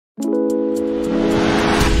Hello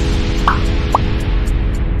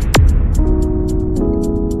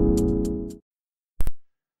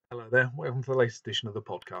there, welcome to the latest edition of the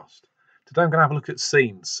podcast. Today I'm going to have a look at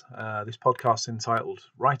scenes. This podcast is entitled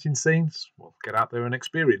Writing Scenes. Well, get out there and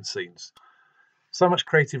experience scenes. So much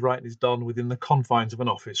creative writing is done within the confines of an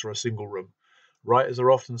office or a single room. Writers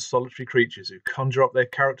are often solitary creatures who conjure up their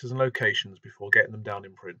characters and locations before getting them down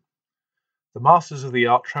in print. The masters of the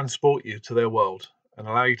art transport you to their world and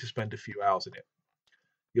allow you to spend a few hours in it.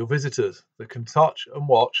 You're visitors that can touch and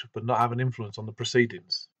watch but not have an influence on the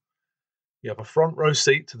proceedings. You have a front row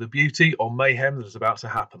seat to the beauty or mayhem that is about to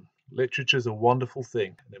happen. Literature is a wonderful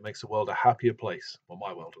thing, and it makes the world a happier place, or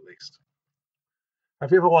my world at least.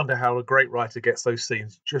 Have you ever wondered how a great writer gets those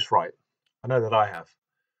scenes just right? I know that I have.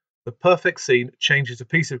 The perfect scene changes a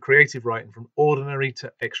piece of creative writing from ordinary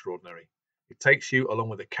to extraordinary. It takes you along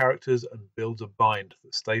with the characters and builds a bind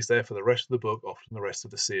that stays there for the rest of the book, often the rest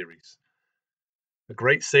of the series. A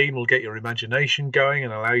great scene will get your imagination going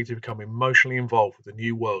and allow you to become emotionally involved with the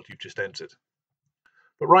new world you've just entered.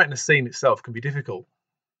 But writing a scene itself can be difficult.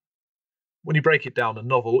 When you break it down, a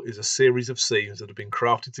novel is a series of scenes that have been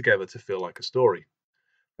crafted together to feel like a story.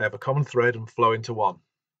 They have a common thread and flow into one.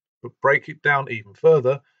 But break it down even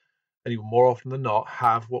further, and you will more often than not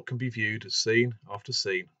have what can be viewed as scene after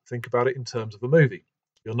scene. Think about it in terms of a movie.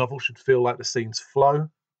 Your novel should feel like the scenes flow,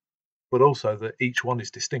 but also that each one is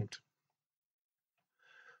distinct.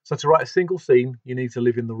 So to write a single scene, you need to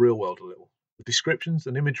live in the real world a little. The descriptions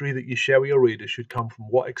and imagery that you share with your readers should come from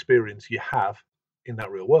what experience you have in that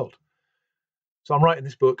real world. So I'm writing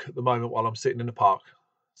this book at the moment while I'm sitting in the park.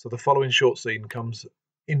 So the following short scene comes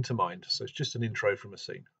into mind. So it's just an intro from a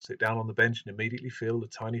scene. Sit down on the bench and immediately feel the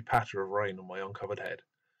tiny patter of rain on my uncovered head.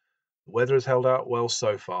 The weather has held out well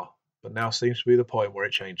so far, but now seems to be the point where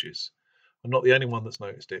it changes. I'm not the only one that's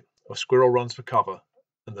noticed it. A squirrel runs for cover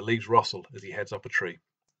and the leaves rustle as he heads up a tree.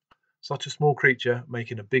 Such a small creature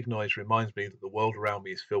making a big noise reminds me that the world around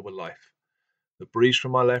me is filled with life. The breeze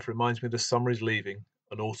from my left reminds me the summer is leaving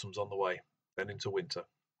and autumn's on the way, then into winter.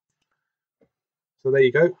 So there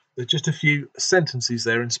you go. There's just a few sentences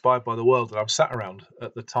there inspired by the world that I've sat around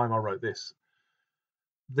at the time I wrote this.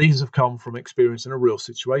 These have come from experiencing a real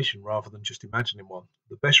situation rather than just imagining one.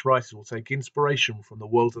 The best writers will take inspiration from the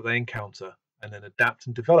world that they encounter and then adapt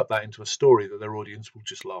and develop that into a story that their audience will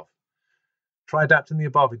just love. Try adapting the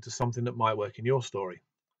above into something that might work in your story.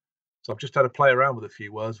 So I've just had to play around with a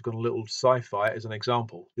few words. I've got a little sci-fi as an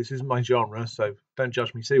example. This isn't my genre, so don't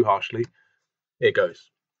judge me too harshly. Here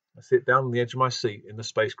goes. I sit down on the edge of my seat in the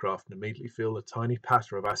spacecraft and immediately feel a tiny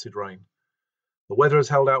patter of acid rain. The weather has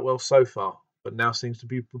held out well so far, but now seems to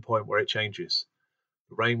be the point where it changes.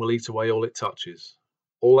 The rain will eat away all it touches.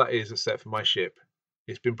 All that is except for my ship.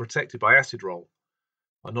 It's been protected by acid roll.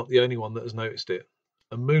 I'm not the only one that has noticed it.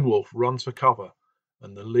 A moonwolf runs for cover,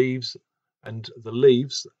 and he leaves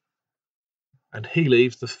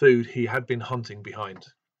the food he had been hunting behind.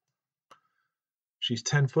 She's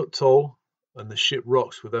 10 foot tall, and the ship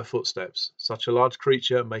rocks with her footsteps. Such a large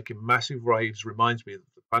creature making massive waves reminds me that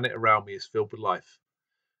the planet around me is filled with life.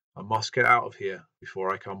 I must get out of here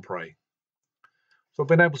before I come prey. So I've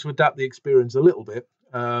been able to adapt the experience a little bit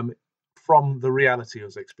from the reality I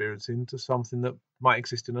was experiencing to something that might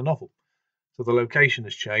exist in a novel. So the location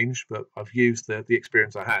has changed, but I've used the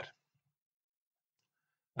experience I had.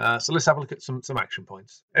 So let's have a look at some action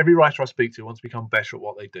points. Every writer I speak to wants to become better at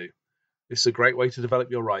what they do. This is a great way to develop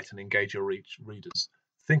your writing and engage your readers.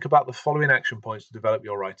 Think about the following action points to develop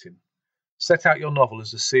your writing. Set out your novel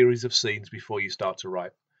as a series of scenes before you start to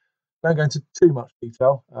write. Don't go into too much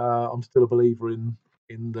detail. I'm still a believer in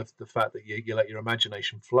the fact that you let your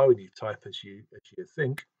imagination flow and you type as you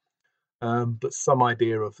think. But some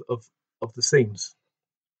idea of the scenes.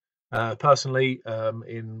 Personally,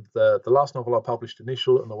 in the last novel I published,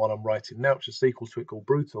 Initial, and the one I'm writing now, which is a sequel to it called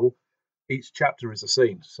Brutal, each chapter is a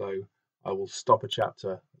scene. So I will stop a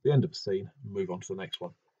chapter at the end of a scene and move on to the next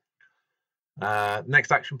one.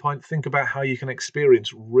 Next action point, think about how you can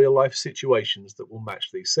experience real life situations that will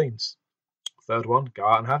match these scenes. Third one, go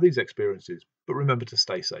out and have these experiences, but remember to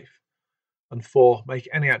stay safe. And 4, make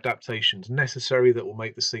any adaptations necessary that will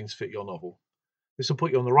make the scenes fit your novel. This will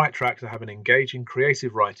put you on the right track to have an engaging,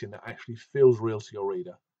 creative writing that actually feels real to your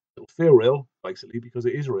reader. It'll feel real, basically, because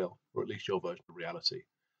it is real, or at least your version of reality.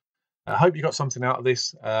 I hope you got something out of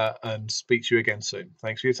this and speak to you again soon.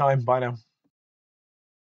 Thanks for your time. Bye now.